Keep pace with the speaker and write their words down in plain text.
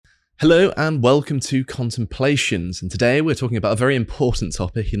Hello and welcome to Contemplations, and today we're talking about a very important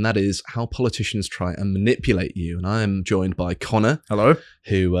topic, and that is how politicians try and manipulate you. And I am joined by Connor. Hello.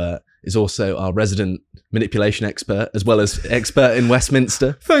 Who is also our resident manipulation expert, as well as expert in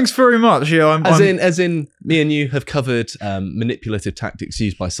Westminster. Thanks very much. Yeah, As in, me and you have covered manipulative tactics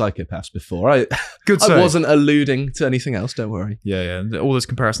used by psychopaths before. I wasn't alluding to anything else. Don't worry. Yeah. All those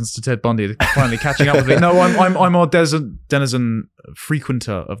comparisons to Ted Bundy are finally catching up with me. No, I'm our denizen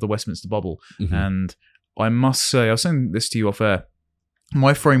frequenter of the Westminster bubble, and I must say, I was saying this to you off air.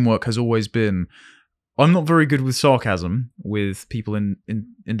 My framework has always been, I'm not very good with sarcasm with people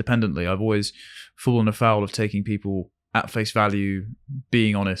independently. I've always fallen afoul of taking people at face value,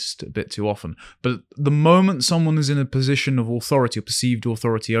 being honest a bit too often. But the moment someone is in a position of authority or perceived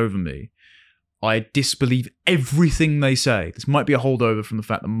authority over me, I disbelieve everything they say. This might be a holdover from the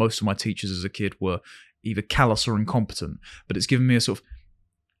fact that most of my teachers as a kid were either callous or incompetent, but it's given me a sort of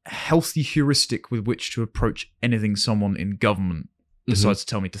healthy heuristic with which to approach anything someone in government decides to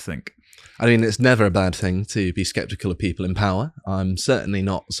tell me to think. I mean, it's never a bad thing to be skeptical of people in power. I'm certainly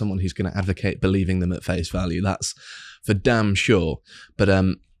not someone who's going to advocate believing them at face value. That's for damn sure. But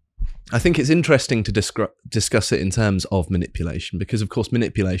I think it's interesting to discuss it in terms of manipulation, because, of course,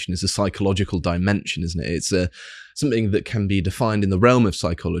 manipulation is a psychological dimension, isn't it? It's something that can be defined in the realm of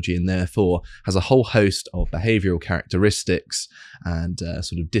psychology and therefore has a whole host of behavioural characteristics and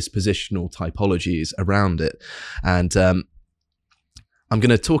sort of dispositional typologies around it. And I'm going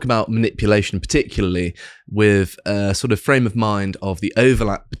to talk about manipulation particularly with a sort of frame of mind of the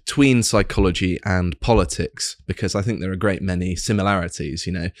overlap between psychology and politics, because I think there are a great many similarities.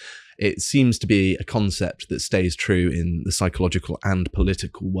 You know, it seems to be a concept that stays true in the psychological and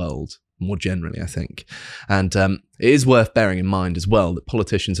political world more generally, I think. And it is worth bearing in mind as well that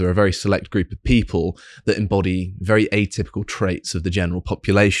politicians are a very select group of people that embody very atypical traits of the general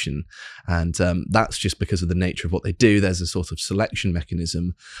population. And that's just because of the nature of what they do. There's a sort of selection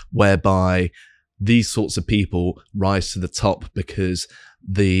mechanism whereby these sorts of people rise to the top because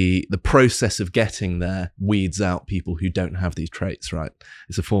the process of getting there weeds out people who don't have these traits, right?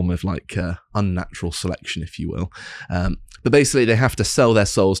 It's a form of like unnatural selection, if you will. But basically they have to sell their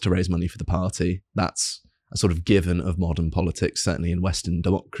souls to raise money for the party. That's a sort of given of modern politics, certainly in Western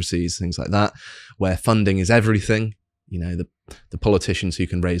democracies, things like that, where funding is everything. You know, the politicians who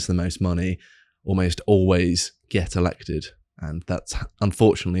can raise the most money almost always get elected. And that's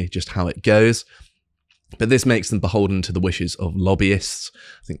unfortunately just how it goes. But this makes them beholden to the wishes of lobbyists.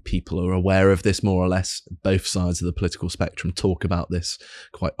 I think people are aware of this more or less. Both sides of the political spectrum talk about this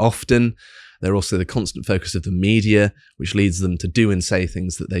quite often. They're also the constant focus of the media, which leads them to do and say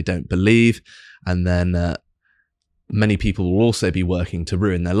things that they don't believe. And then many people will also be working to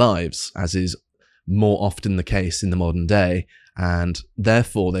ruin their lives, as is more often the case in the modern day. And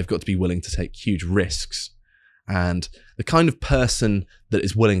therefore, they've got to be willing to take huge risks. And the kind of person that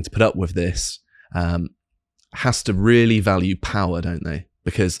is willing to put up with this has to really value power, don't they?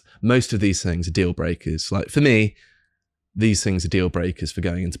 Because most of these things are deal breakers. Like for me, these things are deal breakers for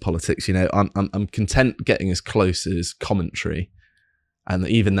going into politics. You know, I'm content getting as close as commentary, and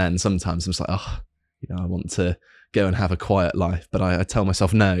even then, sometimes I'm just like, oh, you know, I want to go and have a quiet life, but I tell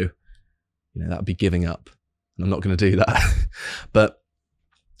myself no. You know, that would be giving up, and I'm not going to do that. But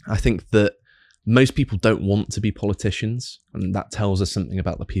I think that most people don't want to be politicians, and that tells us something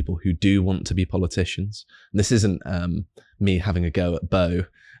about the people who do want to be politicians. And this isn't me having a go at Bo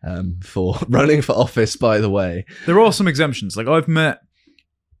for running for office, by the way. There are some exemptions. Like, I've met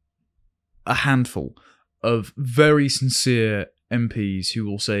a handful of very sincere MPs who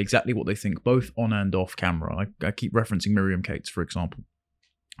will say exactly what they think, both on and off camera. I keep referencing Miriam Cates, for example.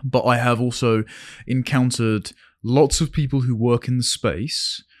 But I have also encountered lots of people who work in the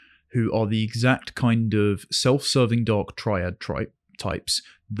space who are the exact kind of self-serving dark triad types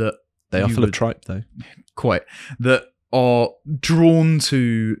that... They are full of tripe, though. Quite. That are drawn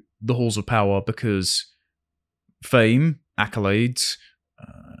to the halls of power because fame, accolades,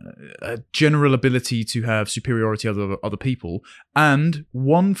 a general ability to have superiority over other people, and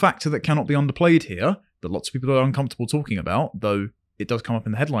one factor that cannot be underplayed here, that lots of people are uncomfortable talking about, though it does come up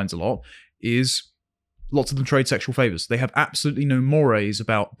in the headlines a lot, is lots of them trade sexual favours. They have absolutely no mores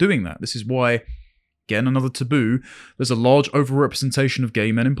about doing that. This is why, again, another taboo, there's a large overrepresentation of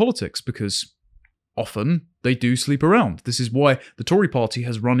gay men in politics, because often they do sleep around. This is why the Tory party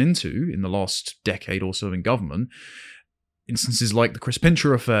has run into, in the last decade or so in government, instances like the Chris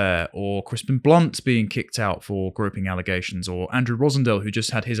Pincher affair, or Crispin Blunt being kicked out for groping allegations, or Andrew Rosendale, who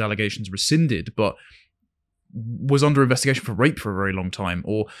just had his allegations rescinded, but was under investigation for rape for a very long time,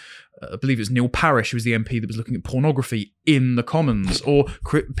 or I believe it was Neil Parish, who was the MP that was looking at pornography in the Commons, or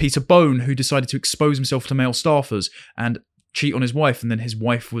Peter Bone, who decided to expose himself to male staffers and cheat on his wife, and then his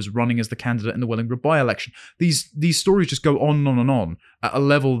wife was running as the candidate in the Wellingborough by-election. These stories just go on and on at a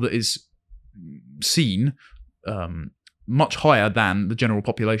level that is seen much higher than the general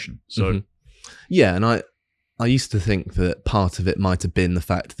population. So, yeah, and I used to think that part of it might have been the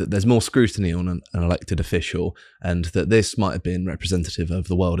fact that there's more scrutiny on an elected official, and that this might have been representative of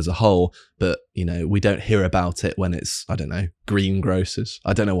the world as a whole, but, you know, we don't hear about it when it's, I don't know, greengrocers.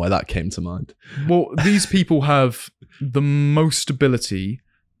 I don't know why that came to mind. Well, these people have the most ability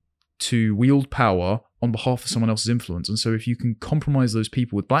to wield power on behalf of someone else's influence, and so if you can compromise those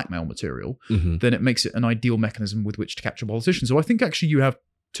people with blackmail material, then it makes it an ideal mechanism with which to capture politicians. So I think actually you have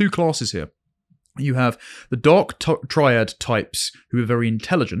two classes here. You have the dark triad types who are very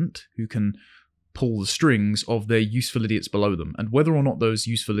intelligent, who can pull the strings of their useful idiots below them. And whether or not those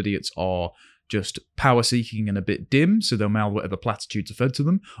useful idiots are just power-seeking and a bit dim, so they'll mouth whatever platitudes are fed to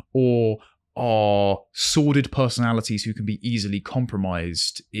them, or are sordid personalities who can be easily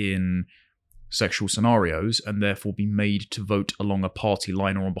compromised in sexual scenarios and therefore be made to vote along a party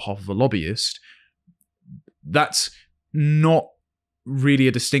line or on behalf of a lobbyist, that's not really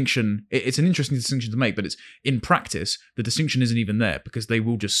a distinction. It's an interesting distinction to make, but it's in practice, the distinction isn't even there, because they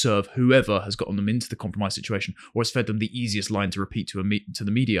will just serve whoever has gotten them into the compromised situation or has fed them the easiest line to repeat to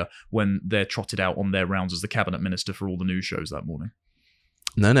the media when they're trotted out on their rounds as the cabinet minister for all the news shows that morning.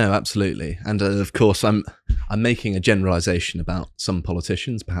 No, absolutely. And of course, I'm making a generalization about some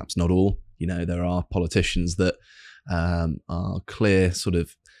politicians, perhaps not all. You know, there are politicians that are clear sort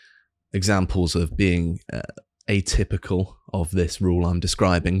of examples of being atypical of this rule I'm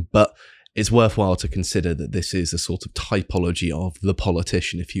describing, but it's worthwhile to consider that this is a sort of typology of the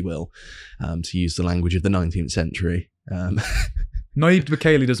politician, if you will, to use the language of the 19th century. Nayib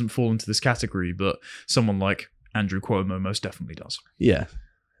Bukele doesn't fall into this category, but someone like Andrew Cuomo most definitely does. Yeah,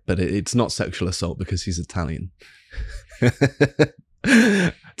 but it's not sexual assault because he's Italian.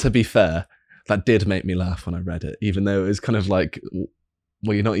 To be fair, that did make me laugh when I read it, even though it was kind of like,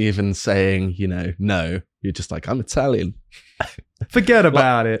 well, you're not even saying, you know, no. You're just like, I'm Italian. Forget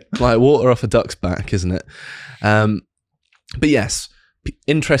about it. Like water off a duck's back, isn't it? But yes,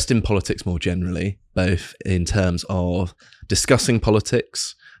 interest in politics more generally, both in terms of discussing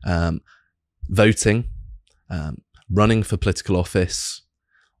politics, voting, running for political office.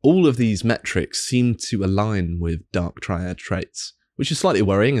 All of these metrics seem to align with dark triad traits, which is slightly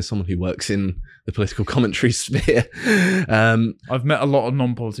worrying as someone who works in the political commentary sphere. I've met a lot of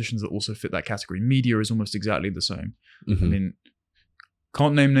non-politicians that also fit that category. Media is almost exactly the same. I mean,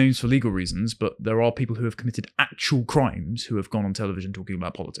 can't name names for legal reasons, but there are people who have committed actual crimes who have gone on television talking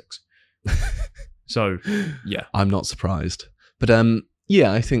about politics. So, yeah. I'm not surprised. But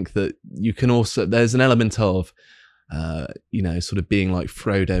yeah, I think that you can also, there's an element of, you know, sort of being like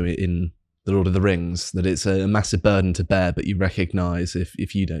Frodo in The Lord of the Rings, that it's a massive burden to bear, but you recognise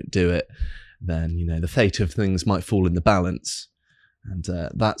if you don't do it, then, you know, the fate of things might fall in the balance. And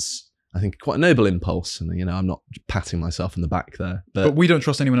that's, I think, quite a noble impulse. And, you know, I'm not patting myself on the back there. But we don't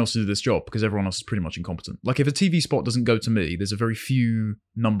trust anyone else to do this job because everyone else is pretty much incompetent. Like, if a TV spot doesn't go to me, there's a very few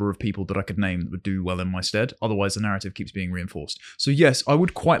number of people that I could name that would do well in my stead. Otherwise, the narrative keeps being reinforced. So, yes, I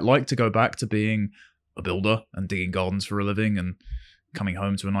would quite like to go back to being a builder and digging gardens for a living and coming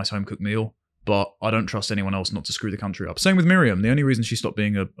home to a nice home-cooked meal. But I don't trust anyone else not to screw the country up. Same with Miriam. The only reason she stopped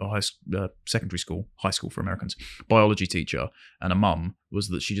being a high school for Americans, biology teacher and a mum was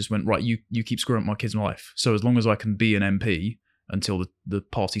that she just went, right, you keep screwing up my kid's life. So as long as I can be an MP until the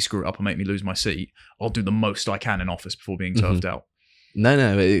party screw it up and make me lose my seat, I'll do the most I can in office before being turfed out.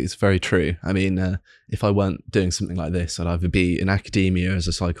 No, it's very true. I mean, if I weren't doing something like this, I'd either be in academia as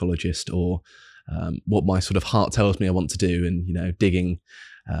a psychologist or what my sort of heart tells me I want to do, and, you know, digging.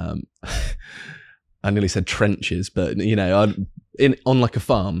 I nearly said trenches, but, you know, on like a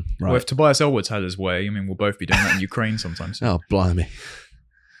farm, right? Well, if Tobias Ellwood's had his way, I mean, we'll both be doing that in Ukraine sometimes. Oh, blimey.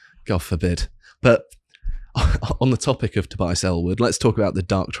 God forbid. But on the topic of Tobias Ellwood, let's talk about the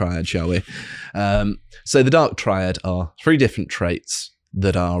dark triad, shall we? So the dark triad are 3 different traits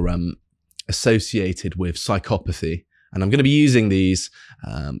that are associated with psychopathy. And I'm going to be using these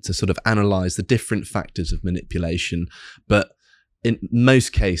to sort of analyse the different factors of manipulation. But in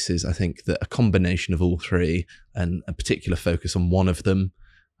most cases, I think that a combination of all 3 and a particular focus on one of them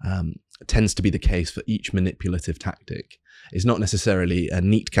tends to be the case for each manipulative tactic. It's not necessarily a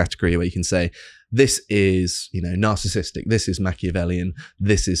neat category where you can say, this is, you know, narcissistic, this is Machiavellian,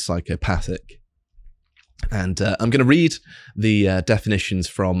 this is psychopathic. And I'm going to read the definitions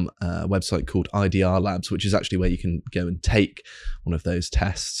from a website called IDR Labs, which is actually where you can go and take one of those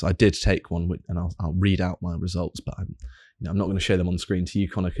tests. I did take one, and I'll read out my results, but I'm not going to show them on screen to you,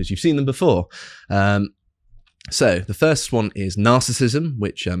 Connor, because you've seen them before. So the first one is narcissism,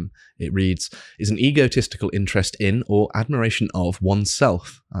 which it reads, is an egotistical interest in or admiration of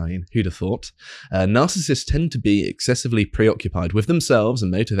oneself. I mean, who'd have thought? Narcissists tend to be excessively preoccupied with themselves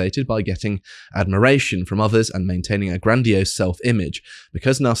and motivated by getting admiration from others and maintaining a grandiose self-image.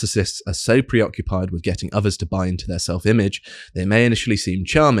 Because narcissists are so preoccupied with getting others to buy into their self-image, they may initially seem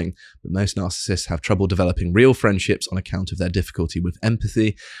charming, but most narcissists have trouble developing real friendships on account of their difficulty with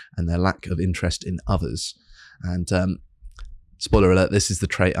empathy and their lack of interest in others. And spoiler alert, this is the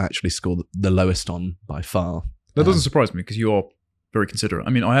trait I actually score the lowest on by far. That doesn't surprise me because you are very considerate. I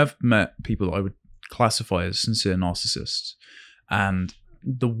mean, I have met people that I would classify as sincere narcissists. And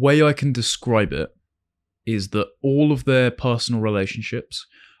the way I can describe it is that all of their personal relationships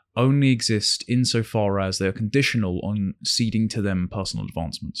only exist insofar as they are conditional on ceding to them personal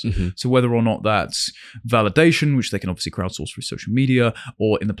advancements. Mm-hmm. So whether or not that's validation, which they can obviously crowdsource through social media,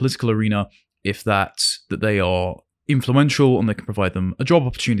 or in the political arena, if that's that they are influential and they can provide them a job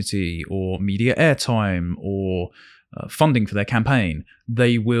opportunity or media airtime or funding for their campaign,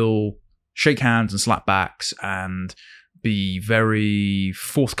 they will shake hands and slap backs and be very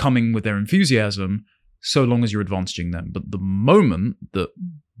forthcoming with their enthusiasm so long as you're advantaging them. But the moment that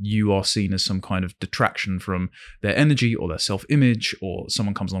you are seen as some kind of detraction from their energy or their self-image, or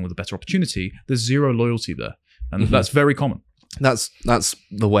someone comes along with a better opportunity, there's zero loyalty there. And that's very common. That's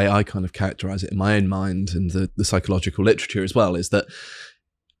the way I kind of characterize it in my own mind, and the psychological literature as well, is that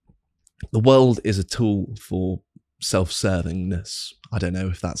the world is a tool for self-servingness. I don't know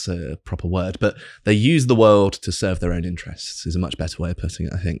if that's a proper word, but they use the world to serve their own interests is a much better way of putting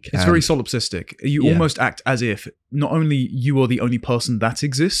it, I think. It's very solipsistic. You almost act as if not only you are the only person that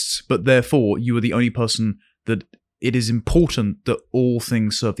exists, but therefore you are the only person that it is important that all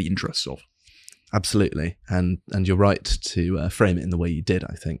things serve the interests of. Absolutely. And you're right to frame it in the way you did,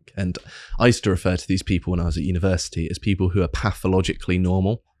 I think. And I used to refer to these people when I was at university as people who are pathologically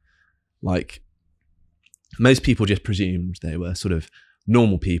normal. Like, most people just presumed they were sort of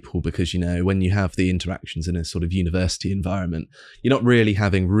normal people because, when you have the interactions in a sort of university environment, you're not really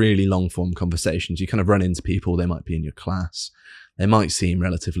having really long form conversations. You kind of run into people, they might be in your class. They might seem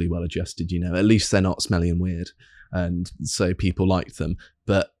relatively well adjusted, at least they're not smelly and weird. And so people liked them.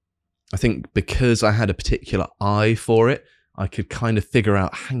 But I think because I had a particular eye for it, I could kind of figure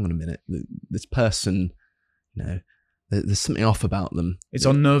out, hang on a minute, this person, there's something off about them. It's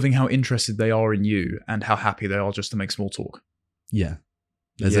unnerving how interested they are in you and how happy they are just to make small talk. Yeah.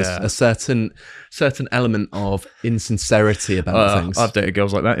 There's a certain element of insincerity about things. I've dated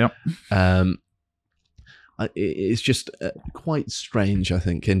girls like that, yeah. It's just quite strange, I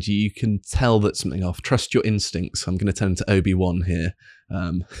think, and you can tell that something off. Trust your instincts. I'm going to turn to Obi-Wan here.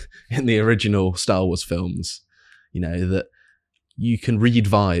 In the original Star Wars films, that you can read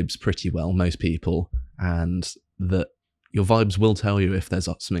vibes pretty well, most people, and that your vibes will tell you if there's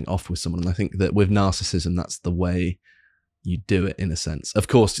something off with someone. And I think that with narcissism, that's the way you do it, in a sense. Of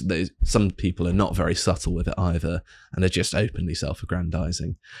course, some people are not very subtle with it either, and are just openly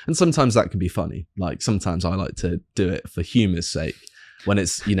self-aggrandizing. And sometimes that can be funny. Like, sometimes I like to do it for humor's sake, when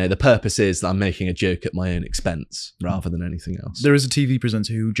it's, the purpose is that I'm making a joke at my own expense rather than anything else. There is a TV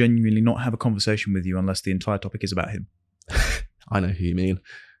presenter who genuinely not have a conversation with you unless the entire topic is about him. I know who you mean.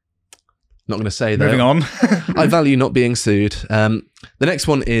 Not going to say that. Moving on. I value not being sued. The next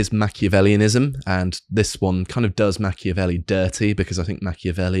one is Machiavellianism, and this one kind of does Machiavelli dirty, because I think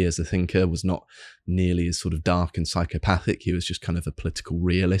Machiavelli as a thinker was not nearly as sort of dark and psychopathic. He was just kind of a political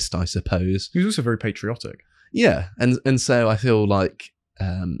realist, I suppose. He was also very patriotic. Yeah, and so I feel like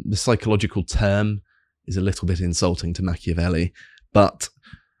the psychological term is a little bit insulting to Machiavelli, but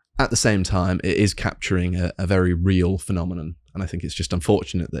at the same time, it is capturing a very real phenomenon, and I think it's just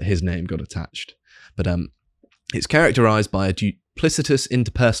unfortunate that his name got attached. But it's characterized by a duplicitous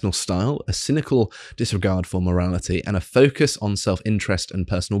interpersonal style, a cynical disregard for morality, and a focus on self-interest and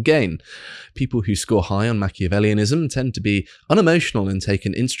personal gain. People who score high on Machiavellianism tend to be unemotional and take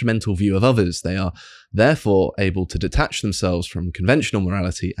an instrumental view of others. They are therefore able to detach themselves from conventional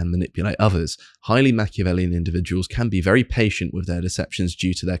morality and manipulate others. Highly Machiavellian individuals can be very patient with their deceptions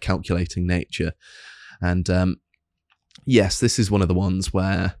due to their calculating nature. And yes, this is one of the ones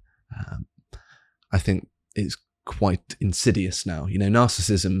where I think it's quite insidious now.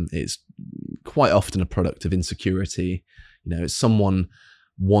 Narcissism is quite often a product of insecurity. Someone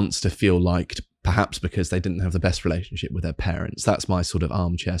wants to feel liked perhaps because they didn't have the best relationship with their parents. That's my sort of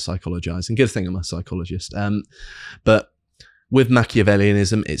armchair psychologizing. Good thing I'm a psychologist. But with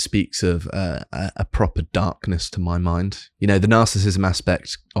Machiavellianism, it speaks of a proper darkness to my mind. The narcissism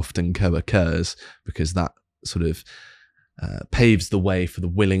aspect often co-occurs because that sort of paves the way for the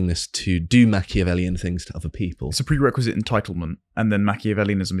willingness to do Machiavellian things to other people. It's a prerequisite entitlement, and then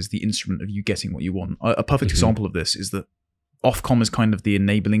Machiavellianism is the instrument of you getting what you want. A perfect example of this is that Ofcom is kind of the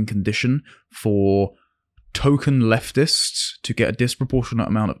enabling condition for token leftists to get a disproportionate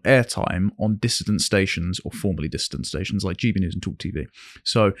amount of airtime on dissident stations or formerly dissident stations like GB News and Talk TV.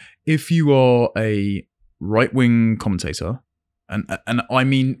 So if you are a right-wing commentator, and I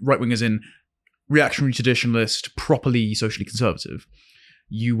mean right-wing as in reactionary traditionalist, properly socially conservative,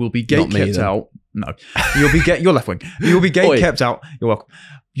 you will be gate-kept out. No. You're left-wing. You'll be gate-kept out. You're welcome.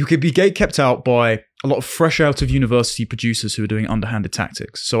 You could be gate-kept out by a lot of fresh out of university producers who are doing underhanded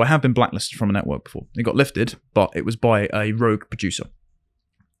tactics. So I have been blacklisted from a network before. It got lifted, but it was by a rogue producer.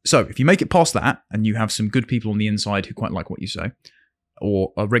 So if you make it past that, and you have some good people on the inside who quite like what you say,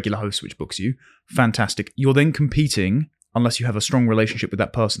 or a regular host which books you, fantastic. You're then competing, unless you have a strong relationship with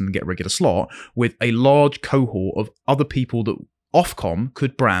that person and get a regular slot, with a large cohort of other people that Ofcom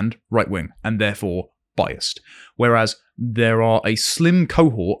could brand right-wing and therefore biased. Whereas there are a slim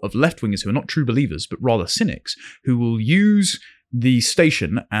cohort of left-wingers who are not true believers, but rather cynics, who will use the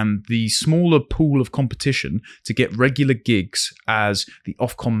station and the smaller pool of competition to get regular gigs as the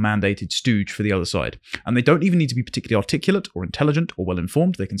Ofcom mandated stooge for the other side. And they don't even need to be particularly articulate or intelligent or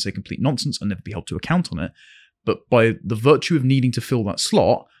well-informed. They can say complete nonsense and never be held to account on it. But by the virtue of needing to fill that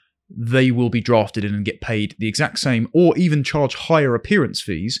slot, they will be drafted in and get paid the exact same or even charge higher appearance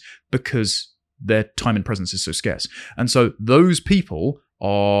fees because their time and presence is so scarce. And so those people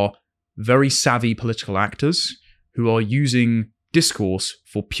are very savvy political actors who are using discourse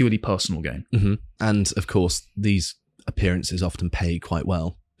for purely personal gain. Mm-hmm. And of course, these appearances often pay quite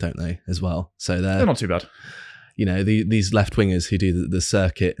well, don't they, as well? So they're not too bad. These left-wingers who do the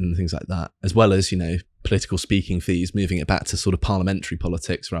circuit and things like that, as well as, political speaking fees, moving it back to sort of parliamentary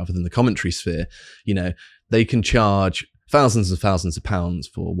politics rather than the commentary sphere, they can charge thousands and thousands of pounds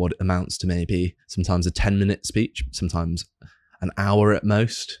for what amounts to maybe sometimes a 10-minute speech, sometimes an hour at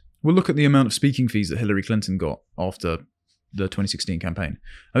most. Well, look at the amount of speaking fees that Hillary Clinton got after the 2016 campaign.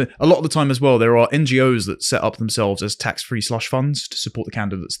 I mean, a lot of the time as well, there are NGOs that set up themselves as tax-free slush funds to support the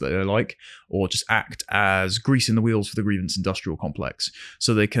candidates that they like, or just act as grease in the wheels for the grievance industrial complex.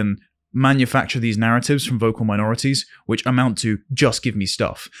 So they can manufacture these narratives from vocal minorities, which amount to just give me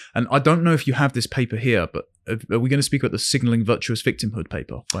stuff. And I don't know if you have this paper here, but are we going to speak about the Signalling Virtuous Victimhood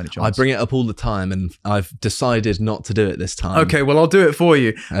paper by any chance? I bring it up all the time, and I've decided not to do it this time. Okay, well, I'll do it for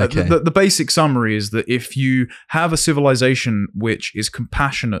you. Okay. The basic summary is that if you have a civilization which is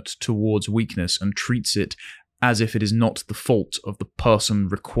compassionate towards weakness and treats it as if it is not the fault of the person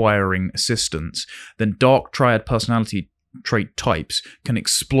requiring assistance, then dark triad personality trait types can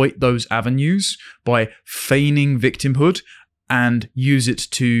exploit those avenues by feigning victimhood and use it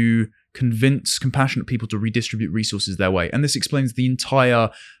to convince compassionate people to redistribute resources their way. And this explains the entire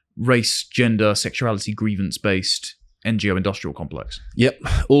race, gender, sexuality, grievance-based NGO industrial complex. Yep.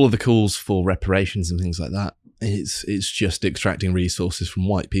 All of the calls for reparations and things like that, it's just extracting resources from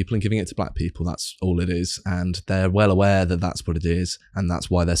white people and giving it to black people. That's all it is. And they're well aware that that's what it is. And that's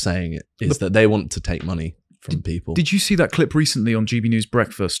why they're saying it, is that they want to take money from people. Did you see that clip recently on GB News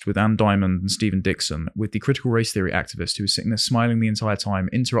Breakfast with Ann Diamond and Stephen Dixon with the critical race theory activist who was sitting there smiling the entire time,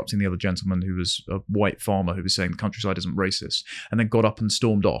 interrupting the other gentleman who was a white farmer who was saying the countryside isn't racist, and then got up and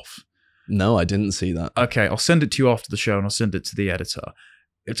stormed off? No, I didn't see that. Okay, I'll send it to you after the show and I'll send it to the editor.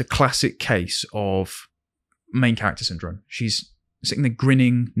 It's a classic case of main character syndrome. She's sitting there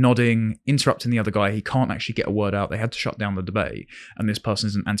grinning, nodding, interrupting the other guy. He can't actually get a word out. They had to shut down the debate. And this person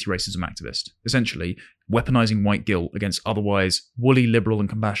is an anti-racism activist, essentially weaponizing white guilt against otherwise woolly, liberal and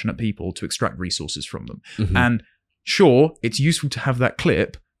compassionate people to extract resources from them. Mm-hmm. And sure, it's useful to have that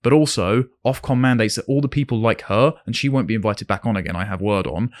clip, but also Ofcom mandates that all the people like her, and she won't be invited back on again, I have word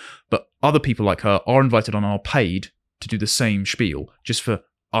on, but other people like her are invited on and are paid to do the same spiel, just for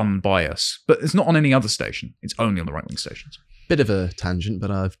unbiased. But it's not on any other station. It's only on the right-wing stations. Bit of a tangent,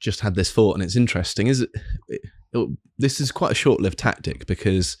 but I've just had this thought and it's interesting. This is quite a short-lived tactic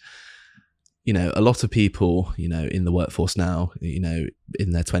because, a lot of people, in the workforce now, in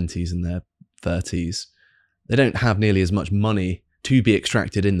their 20s and their 30s, they don't have nearly as much money to be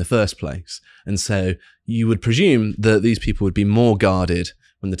extracted in the first place. And so you would presume that these people would be more guarded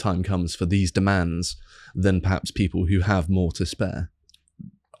when the time comes for these demands than perhaps people who have more to spare.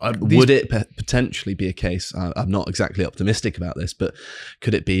 Would it potentially be a case, I'm not exactly optimistic about this, but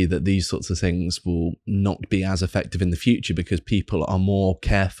could it be that these sorts of things will not be as effective in the future because people are more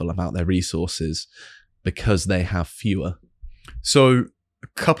careful about their resources because they have fewer? So a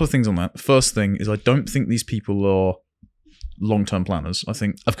couple of things on that. First thing is I don't think these people are long-term planners. I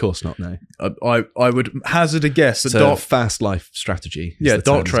think, of course not. No, I would hazard a guess that so fast life strategy.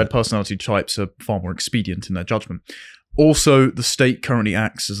 Dark triad personality types are far more expedient in their judgment. Also, the state currently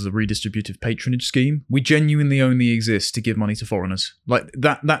acts as a redistributive patronage scheme. We genuinely only exist to give money to foreigners. Like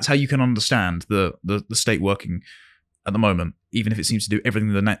that's how you can understand the state working at the moment, even if it seems to do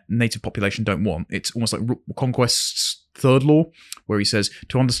everything the native population don't want. It's almost like Conquest's third law, where he says,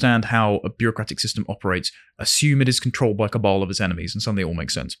 to understand how a bureaucratic system operates, assume it is controlled by a cabal of its enemies, and suddenly it all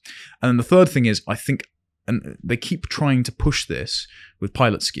makes sense. And then the third thing is, I think, and they keep trying to push this with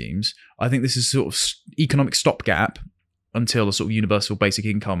pilot schemes, I think this is sort of economic stopgap until a sort of universal basic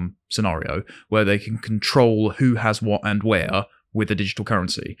income scenario, where they can control who has what and where with a digital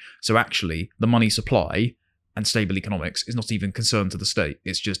currency. So actually, the money supply and stable economics is not even concerned to the state.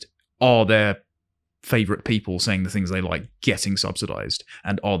 It's just, are their favourite people saying the things they like getting subsidised,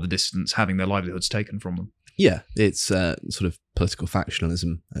 and are the dissidents having their livelihoods taken from them? Yeah, it's sort of political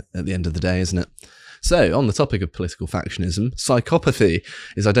factionalism at the end of the day, isn't it? So, on the topic of political factionism, psychopathy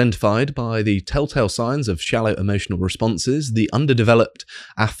is identified by the telltale signs of shallow emotional responses. The underdeveloped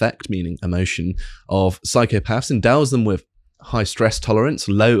affect, meaning emotion, of psychopaths endows them with high stress tolerance,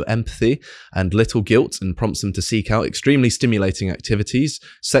 low empathy, and little guilt, and prompts them to seek out extremely stimulating activities,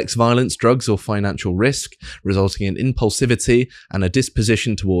 sex, violence, drugs, or financial risk, resulting in impulsivity and a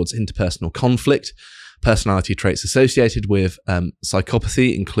disposition towards interpersonal conflict. Personality traits associated with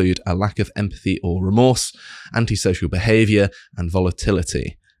psychopathy include a lack of empathy or remorse, antisocial behaviour, and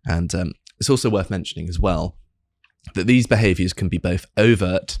volatility. And it's also worth mentioning as well that these behaviours can be both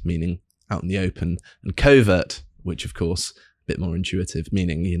overt, meaning out in the open, and covert, which of course, a bit more intuitive,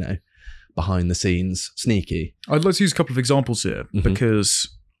 meaning, you know, behind the scenes, sneaky. I'd like to use a couple of examples here,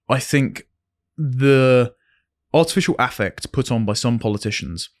 because I think the artificial affect put on by some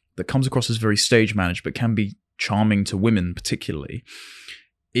politicians that comes across as very stage managed but can be charming to women particularly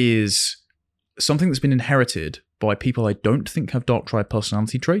is something that's been inherited by people I don't think have dark triad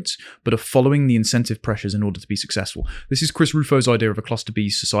personality traits, but are following the incentive pressures in order to be successful. This is Chris Rufo's idea of a cluster B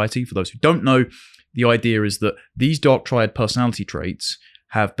society. For those who don't know, the idea is that these dark triad personality traits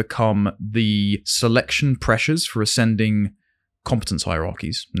have become the selection pressures for ascending competence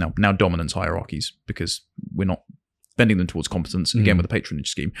hierarchies, now dominance hierarchies, because we're not bending them towards competence, again with a patronage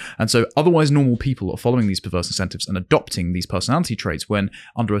scheme. And so otherwise normal people are following these perverse incentives and adopting these personality traits when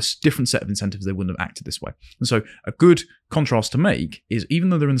under a different set of incentives they wouldn't have acted this way. And so a good contrast to make is, even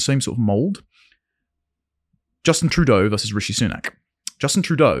though they're in the same sort of mold, Justin Trudeau versus Rishi Sunak. Justin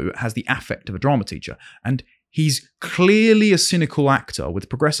Trudeau has the affect of a drama teacher, and he's clearly a cynical actor with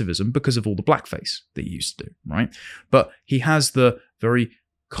progressivism because of all the blackface that he used to do, right? But he has the very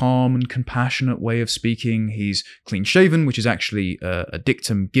calm and compassionate way of speaking. He's clean-shaven, which is actually a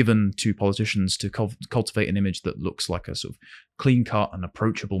dictum given to politicians to cultivate an image that looks like a sort of clean-cut and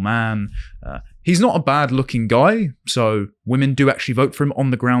approachable man. He's not a bad-looking guy, so women do actually vote for him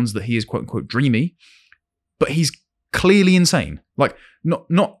on the grounds that he is quote-unquote dreamy, but he's clearly insane. Like,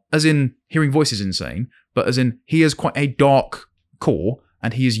 not as in hearing voices insane, but as in he has quite a dark core,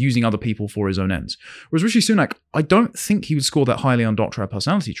 and he is using other people for his own ends. Whereas Rishi Sunak, I don't think he would score that highly on dark triad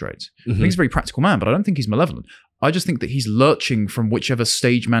personality traits. I think he's a very practical man, but I don't think he's malevolent. I just think that he's lurching from whichever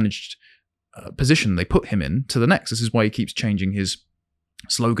stage-managed position they put him in to the next. This is why he keeps changing his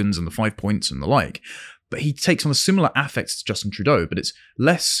slogans and the 5 points and the like. But he takes on a similar affect to Justin Trudeau, but it's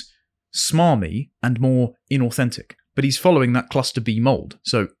less smarmy and more inauthentic. But he's following that cluster B mold.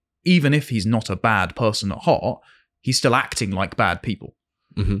 So even if he's not a bad person at heart, he's still acting like bad people.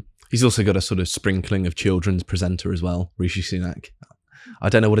 He's also got a sort of sprinkling of children's presenter as well, Rishi Sunak. I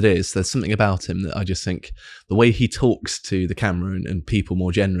don't know what it is. There's something about him that I just think the way he talks to the camera and people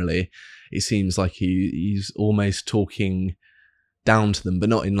more generally, it seems like he's almost talking down to them, but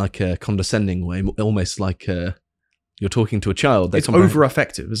not in like a condescending way, almost like you're talking to a child. It's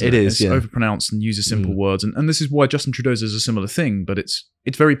over-affective, isn't it? It is, it's overpronounced and uses simple words. And this is why Justin Trudeau's is a similar thing, but it's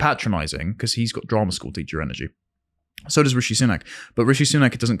very patronising because he's got drama school teacher energy. So does Rishi Sunak. But Rishi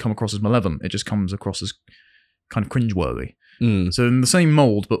Sunak, it doesn't come across as malevolent. It just comes across as kind of cringeworthy. So in the same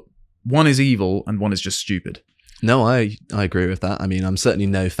mold, but one is evil and one is just stupid. No, I agree with that. I mean, I'm certainly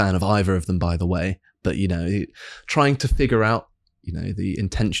no fan of either of them, by the way. But, you know, trying to figure out, you know, the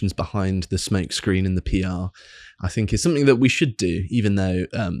intentions behind the smoke screen and the PR, I think is something that we should do, even though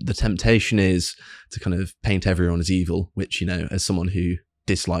the temptation is to kind of paint everyone as evil, which, you know, as someone who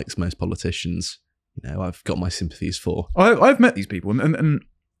dislikes most politicians, I've got my sympathies for. I've met these people, and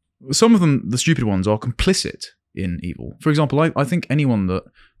some of them, the stupid ones, are complicit in evil. For example, I think anyone that,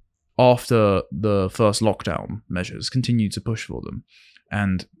 after the first lockdown measures, continued to push for them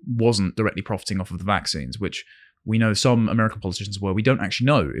and wasn't directly profiting off of the vaccines, which we know some American politicians were. We don't actually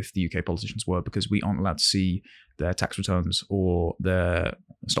know if the UK politicians were, because we aren't allowed to see their tax returns or their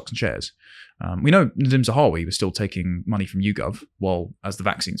stocks and shares. We know Nadim Zahawi was still taking money from YouGov while as the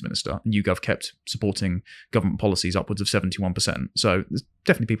vaccines minister, and YouGov kept supporting government policies upwards of 71%. So there's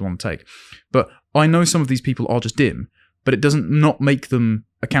definitely people on the take. But I know some of these people are just dim, but it doesn't not make them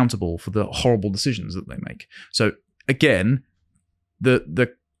accountable for the horrible decisions that they make. So again,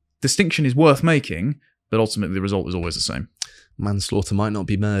 the distinction is worth making, but ultimately the result is always the same. Manslaughter might not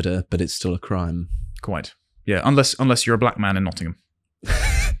be murder, but it's still a crime. Quite. Yeah, unless you're a black man in Nottingham.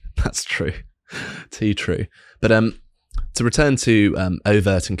 That's true. Too true. But to return to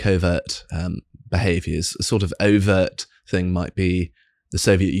overt and covert behaviours, a sort of overt thing might be the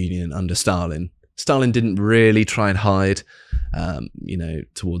Soviet Union under Stalin. Stalin didn't really try and hide,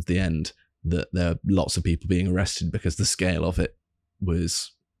 towards the end, that there are lots of people being arrested because the scale of it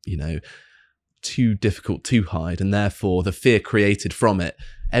was, too difficult to hide, and therefore the fear created from it,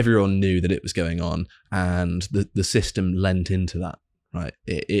 everyone knew that it was going on, and the system lent into that, right?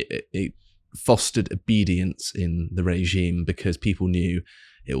 It fostered obedience in the regime because people knew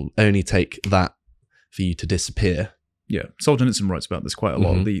it will only take that for you to disappear. Yeah, Solzhenitsyn writes about this quite a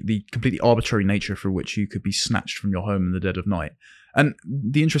lot, the completely arbitrary nature for which you could be snatched from your home in the dead of night. And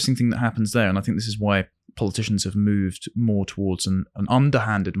the interesting thing that happens there, and I think this is why politicians have moved more towards an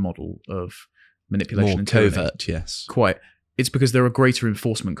underhanded model of manipulation and tyranny. Covert, yes. Quite. It's because there are greater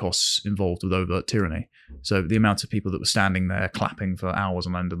enforcement costs involved with overt tyranny. So the amount of people that were standing there clapping for hours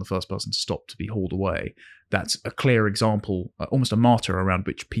on end and the first person to stop to be hauled away, that's a clear example, almost a martyr around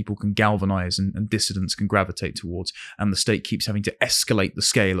which people can galvanize and dissidents can gravitate towards. And the state keeps having to escalate the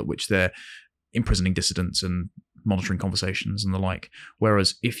scale at which they're imprisoning dissidents and monitoring conversations and the like.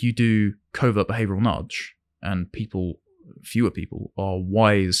 Whereas if you do covert behavioral nudge and fewer people are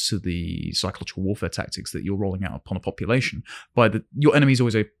wise to the psychological warfare tactics that you're rolling out upon a population, your enemy's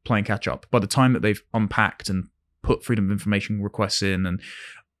always playing catch up. By the time that they've unpacked and put freedom of information requests in and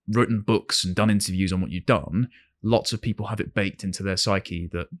written books and done interviews on what you've done, lots of people have it baked into their psyche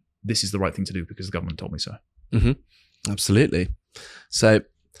that this is the right thing to do because the government told me so. Mm-hmm. Absolutely. So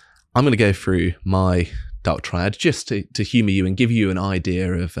I'm going to go through my dark triad just to humour you and give you an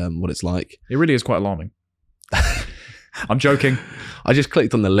idea of what it's like. It really is quite alarming. I'm joking. I just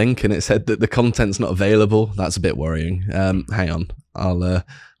clicked on the link and it said that the content's not available. That's a bit worrying. Hang on,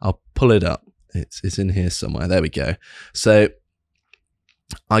 I'll pull it up. It's in here somewhere. There we go. So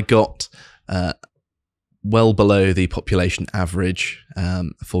I got well below the population average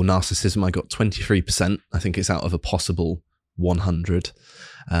for narcissism. I got 23%. I think it's out of a possible 100.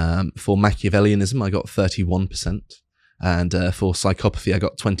 For Machiavellianism, I got 31%. And for psychopathy, I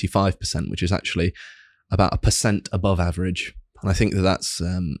got 25%, which is actually about 1% above average. And I think that's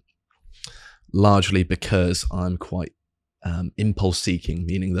largely because I'm quite impulse seeking,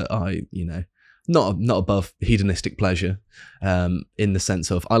 meaning that I, not above hedonistic pleasure, in the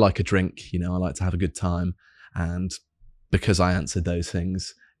sense of I like a drink, I like to have a good time. And because I answered those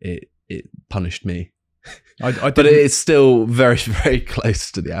things, it punished me. But it's still very, very close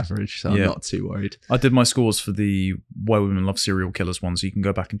to the average, so I'm not too worried. I did my scores for the Why Women Love Serial Killers one, so you can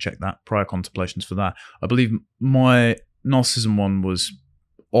go back and check that, prior contemplations for that. I believe my narcissism one was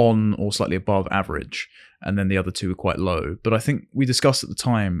on or slightly above average, and then the other two were quite low. But I think we discussed at the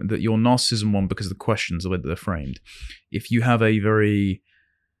time that your narcissism one, because of the questions, the way that they're framed, if you have a very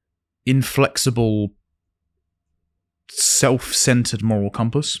inflexible, self-centered moral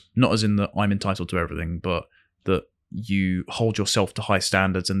compass, not as in that I'm entitled to everything, but that you hold yourself to high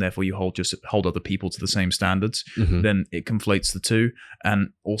standards and therefore you hold other people to the same standards, then it conflates the two. And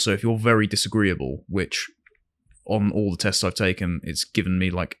also if you're very disagreeable, which on all the tests I've taken, it's given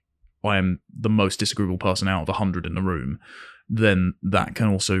me like I am the most disagreeable person out of 100 in the room, then that can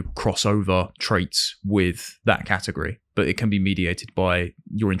also cross over traits with that category. But it can be mediated by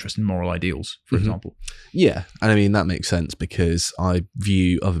your interest in moral ideals, for example. Yeah, and I mean, that makes sense because I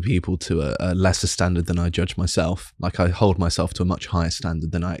view other people to a lesser standard than I judge myself. Like I hold myself to a much higher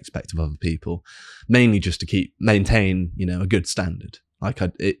standard than I expect of other people, mainly just to maintain, a good standard. Like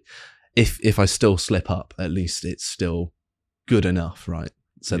if I still slip up, at least it's still good enough, right?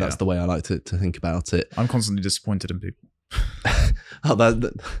 So that's the way I like to think about it. I'm constantly disappointed in people. Oh,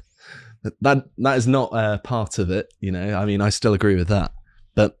 that is not part of it, I mean, I still agree with that.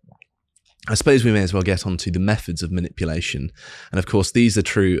 But I suppose we may as well get on to the methods of manipulation. And of course, these are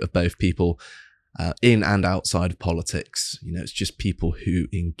true of both people in and outside of politics. It's just people who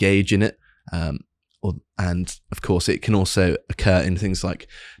engage in it. And of course, it can also occur in things like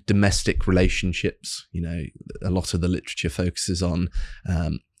domestic relationships. A lot of the literature focuses on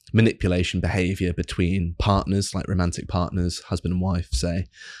manipulation behavior between partners, like romantic partners, husband and wife, say.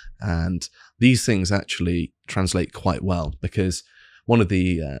 And these things actually translate quite well, because one of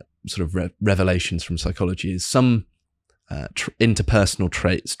the sort of revelations from psychology is some interpersonal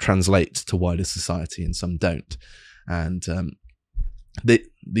traits translate to wider society and some don't. And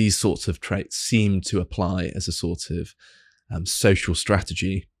these sorts of traits seem to apply as a sort of social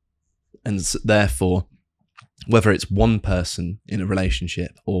strategy. And therefore, whether it's one person in a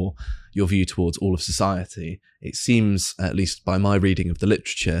relationship or your view towards all of society, it seems, at least by my reading of the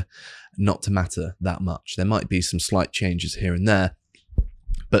literature, not to matter that much. There might be some slight changes here and there,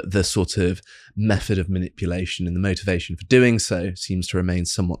 but the sort of method of manipulation and the motivation for doing so seems to remain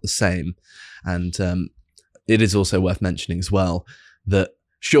somewhat the same. And it is also worth mentioning as well that,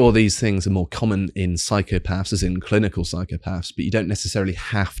 sure, these things are more common in psychopaths, as in clinical psychopaths, but you don't necessarily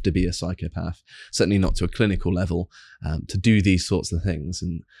have to be a psychopath, certainly not to a clinical level, to do these sorts of things.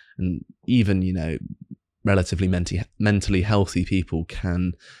 And even, relatively mentally healthy people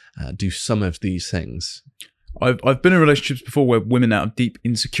can do some of these things. I've been in relationships before where women out of deep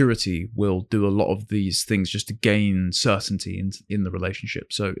insecurity will do a lot of these things just to gain certainty in the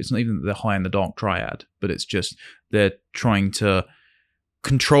relationship. So it's not even that they're high in the dark triad, but it's just they're trying to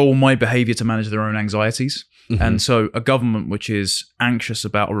control my behavior to manage their own anxieties. Mm-hmm. And so a government which is anxious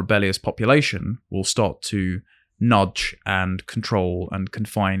about a rebellious population will start to nudge and control and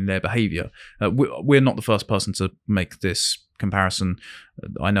confine their behavior. We're not the first person to make this comparison.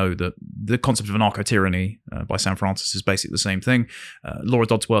 I know that the concept of anarcho-tyranny by Sam Francis is basically the same thing. Laura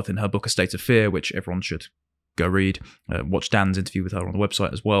Dodsworth, in her book A State of Fear, which everyone should go read, watch Dan's interview with her on the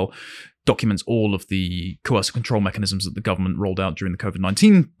website as well, documents all of the coercive control mechanisms that the government rolled out during the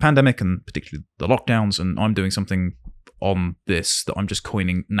COVID-19 pandemic, and particularly the lockdowns. And I'm doing something on this that I'm just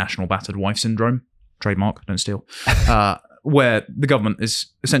coining national battered wife syndrome. Trademark, don't steal. Where the government is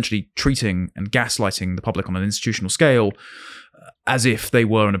essentially treating and gaslighting the public on an institutional scale as if they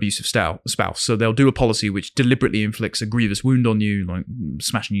were an abusive spouse. So they'll do a policy which deliberately inflicts a grievous wound on you, like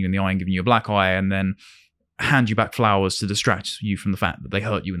smashing you in the eye and giving you a black eye, and then hand you back flowers to distract you from the fact that they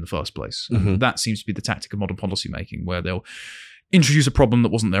hurt you in the first place. Mm-hmm. That seems to be the tactic of modern policymaking, where they'll introduce a problem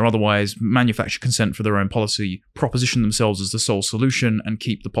that wasn't there otherwise, manufacture consent for their own policy, proposition themselves as the sole solution, and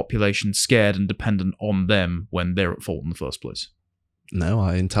keep the population scared and dependent on them when they're at fault in the first place. No,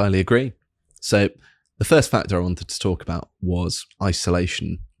 I entirely agree. So the first factor I wanted to talk about was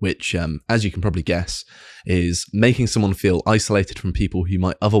isolation, which, as you can probably guess, is making someone feel isolated from people who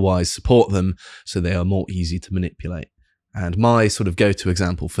might otherwise support them, so they are more easy to manipulate. And my sort of go-to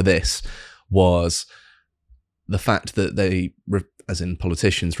example for this was the fact that they, as in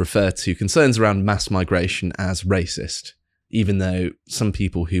politicians, refer to concerns around mass migration as racist, even though some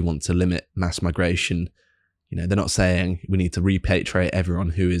people who want to limit mass migration, they're not saying we need to repatriate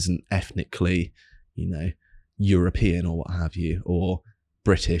everyone who isn't ethnically, European or what have you, or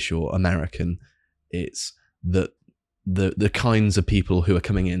British or American. It's that the kinds of people who are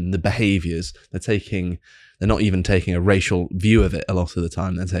coming in, the behaviors, they're not even taking a racial view of it a lot of the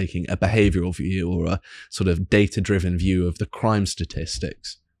time. They're taking a behavioral view or a sort of data-driven view of the crime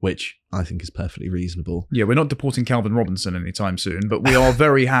statistics, which I think is perfectly reasonable. Yeah, we're not deporting Calvin Robinson anytime soon, but we are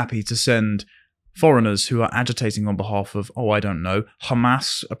very happy to send foreigners who are agitating on behalf of,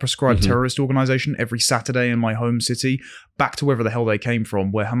 Hamas, a proscribed terrorist organization, every Saturday in my home city, back to wherever the hell they came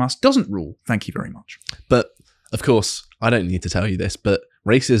from, where Hamas doesn't rule. Thank you very much. But, of course, I don't need to tell you this, but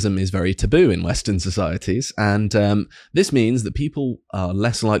racism is very taboo in Western societies, and this means that people are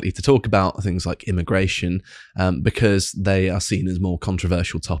less likely to talk about things like immigration because they are seen as more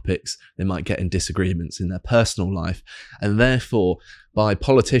controversial topics. They might get in disagreements in their personal life, and therefore, by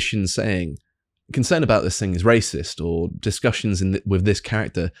politicians saying concern about this thing is racist, or discussions with this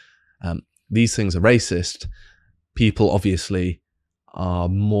character, these things are racist, people obviously are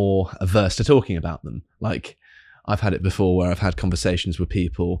more averse to talking about them. Like, I've had it before where I've had conversations with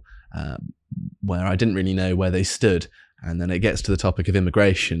people where I didn't really know where they stood, and then it gets to the topic of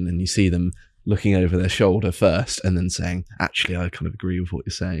immigration and you see them looking over their shoulder first and then saying, actually, I kind of agree with what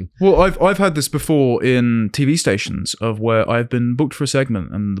you're saying. Well, I've had this before in TV stations of where I've been booked for a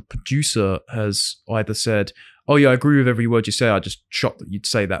segment and the producer has either said, oh yeah, I agree with every word you say, I just shocked that you'd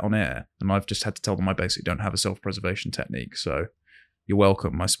say that on air. And I've just had to tell them I basically don't have a self-preservation technique, so you're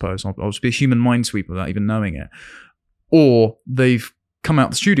welcome, I suppose. I'll just be a human minesweeper without even knowing it. Or they've come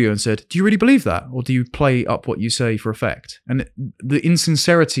out the studio and said, do you really believe that? Or do you play up what you say for effect? And the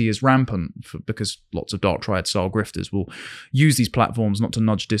insincerity is rampant because lots of dark triad style grifters will use these platforms not to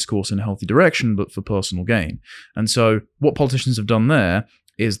nudge discourse in a healthy direction, but for personal gain. And so what politicians have done there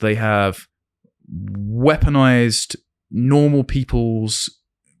is they have weaponized normal people's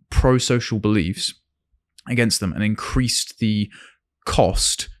pro-social beliefs against them and increased the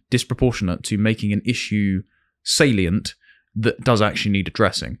cost disproportionate to making an issue salient that does actually need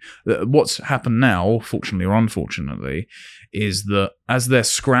addressing. What's happened now, fortunately or unfortunately, is that as they're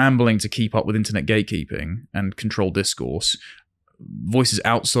scrambling to keep up with internet gatekeeping and control discourse, voices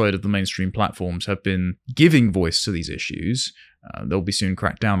outside of the mainstream platforms have been giving voice to these issues. They'll be soon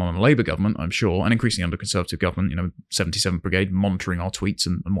cracked down on a Labour government, I'm sure, and increasingly under Conservative government, 77th Brigade monitoring our tweets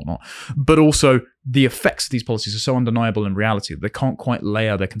and whatnot. But also, the effects of these policies are so undeniable in reality that they can't quite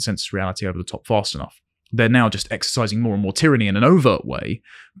layer their consensus reality over the top fast enough. They're now just exercising more and more tyranny in an overt way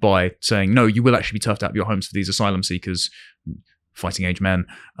by saying, no, you will actually be turfed out of your homes for these asylum seekers, fighting age men,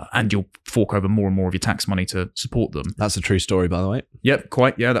 and you'll fork over more and more of your tax money to support them. That's a true story, by the way. Yep,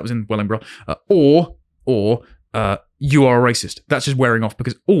 quite. Yeah, that was in Wellingborough. Or you are a racist. That's just wearing off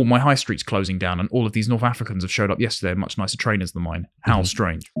because, my high street's closing down and all of these North Africans have showed up yesterday, much nicer trainers than mine. How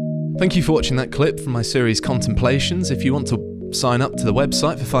strange. Thank you for watching that clip from my series Contemplations. If you want to sign up to the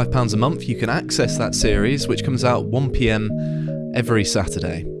website for £5 a month, you can access that series, which comes out 1 p.m. every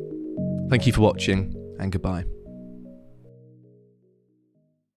Saturday. Thank you for watching, and goodbye.